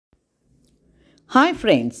Hi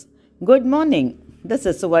friends, good morning. This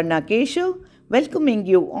is Suvarna Keshav welcoming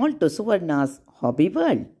you all to Suvarna's Hobby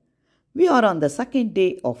World. We are on the second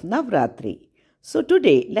day of Navaratri. So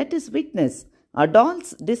today let us witness a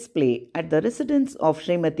doll's display at the residence of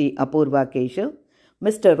Srimati Apurva Keshav,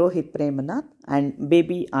 Mr. Rohit Premanath and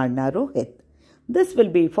baby Arna Rohit. This will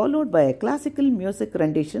be followed by a classical music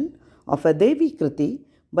rendition of a Devi Kriti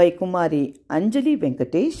by Kumari Anjali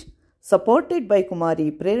Venkatesh, supported by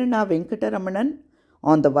Kumari Prerana Venkataramanan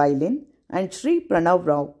on the violin and Sri Pranav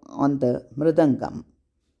Rao on the mridangam.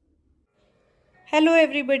 Hello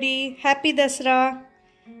everybody, happy Dasra.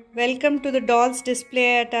 Welcome to the dolls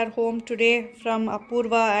display at our home today from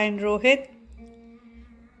Apurva and Rohit.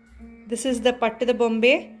 This is the Pattada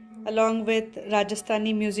Bombay along with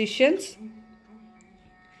Rajasthani musicians.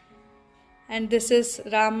 And this is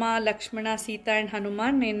Rama, Lakshmana, Sita and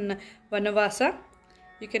Hanuman in Vanavasa.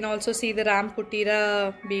 You can also see the Ram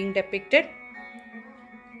Kutira being depicted.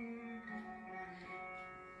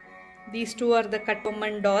 These two are the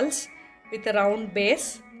Katboman dolls with a round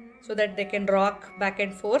base so that they can rock back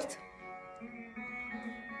and forth.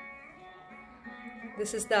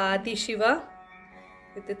 This is the Adi Shiva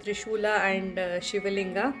with the Trishula and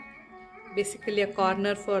Shivalinga, basically a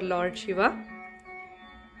corner for Lord Shiva.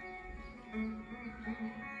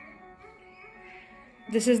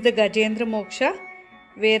 This is the Gajendra Moksha,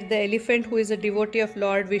 where the elephant, who is a devotee of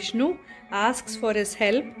Lord Vishnu, asks for his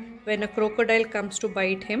help when a crocodile comes to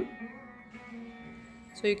bite him.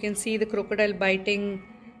 So you can see the crocodile biting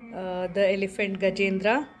the elephant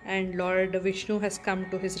Gajendra, and Lord Vishnu has come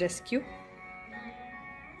to his rescue.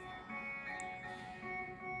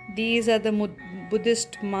 These are the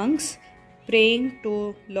Buddhist monks praying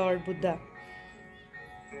to Lord Buddha.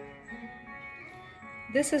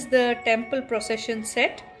 This is the temple procession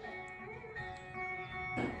set.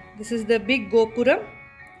 This is the big Gopuram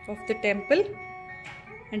of the temple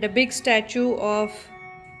and a big statue of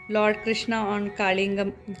Lord Krishna on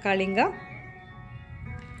Kalinga.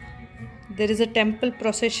 There is a temple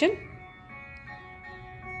procession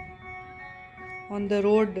on the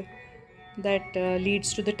road that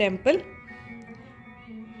leads to the temple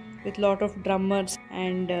with lot of drummers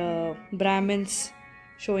and Brahmins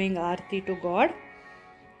showing Aarti to God.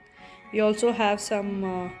 We also have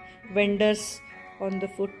some vendors on the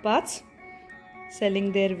footpaths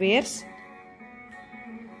selling their wares,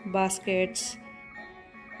 baskets,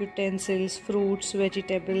 utensils, fruits,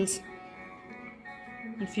 vegetables.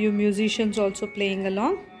 A few musicians also playing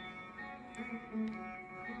along.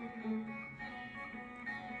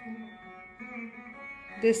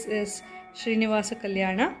 This is Srinivasa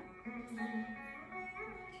Kalyana,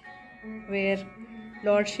 where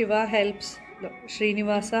Lord Shiva helps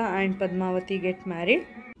Srinivasa and Padmavati get married.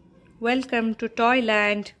 Welcome to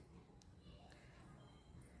Toyland.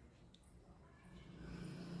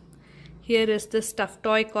 Here is the stuffed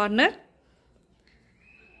toy corner.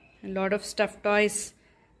 A lot of stuffed toys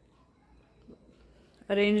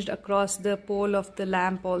arranged across the pole of the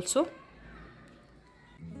lamp also.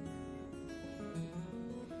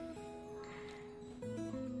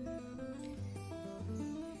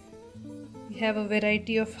 We have a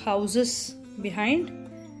variety of houses behind,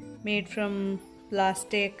 made from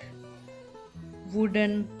plastic,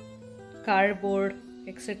 wooden, cardboard,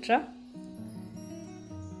 etc.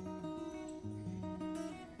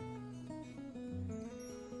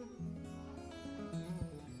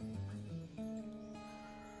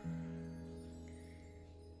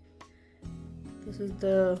 This is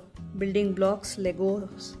the building blocks,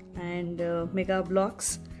 Legos and Mega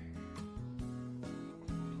Blocks.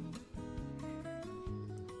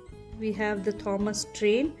 We have the Thomas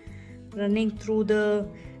train running through the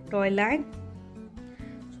Toyland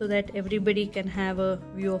so that everybody can have a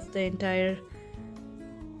view of the entire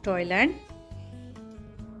Toyland.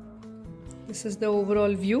 This is the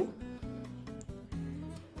overall view.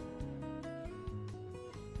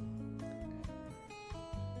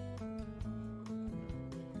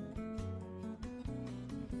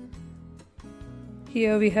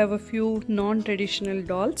 Here we have a few non-traditional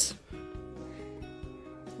dolls,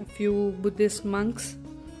 a few Buddhist monks,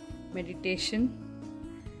 meditation,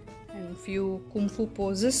 and a few Kung Fu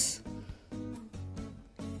poses.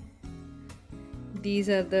 These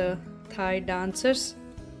are the Thai dancers.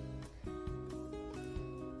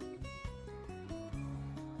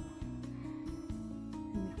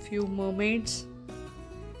 A few mermaids,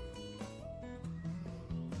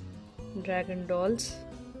 dragon dolls.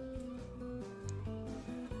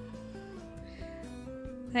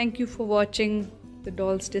 Thank you for watching the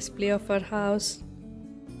dolls display of our house.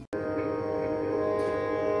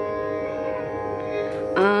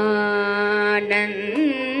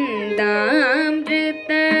 आनन्दां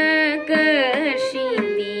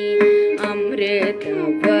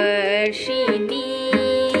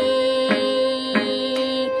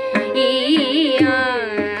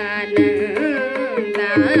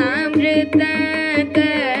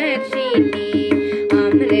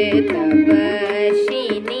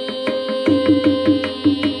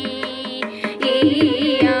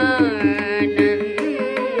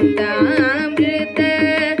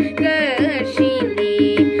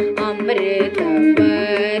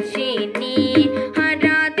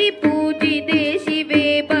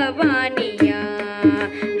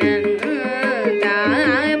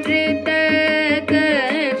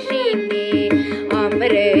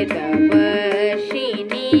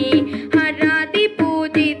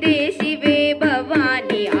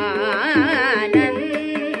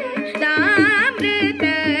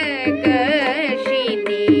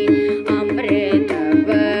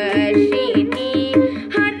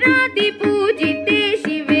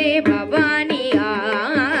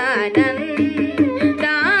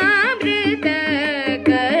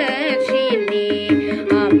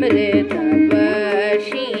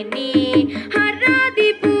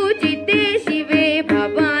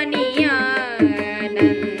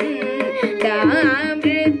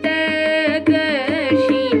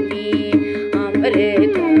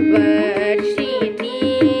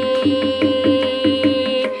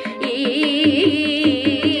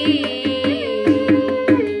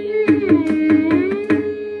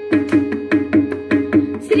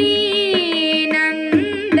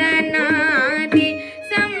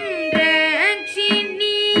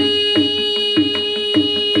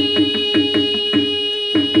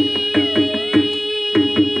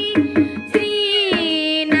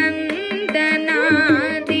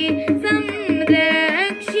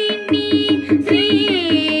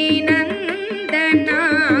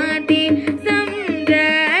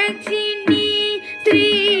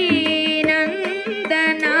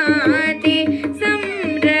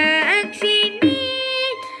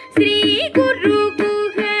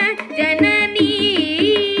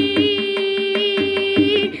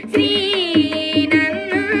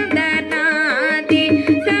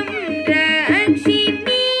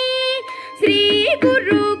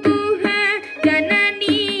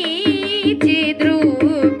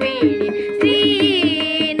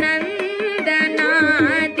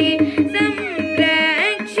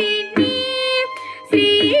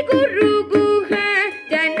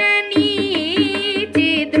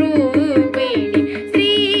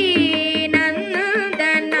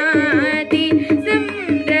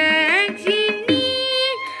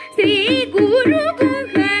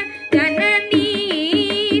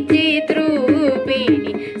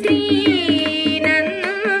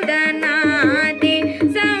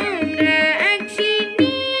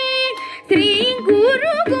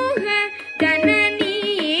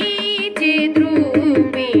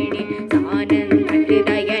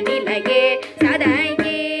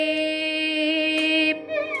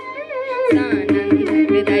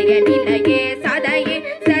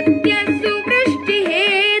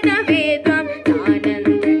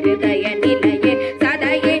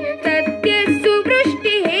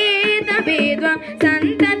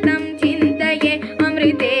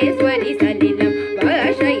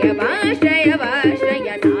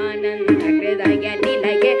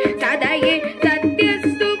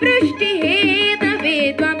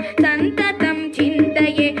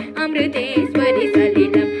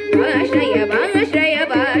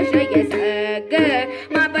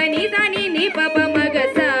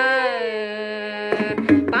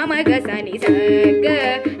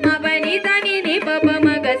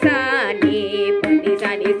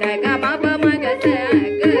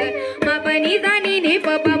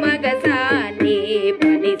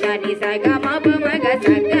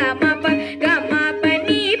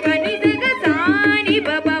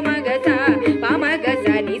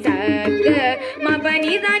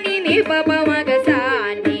Ni pa pa ma ga sa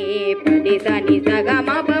ni pa ni sa ga ma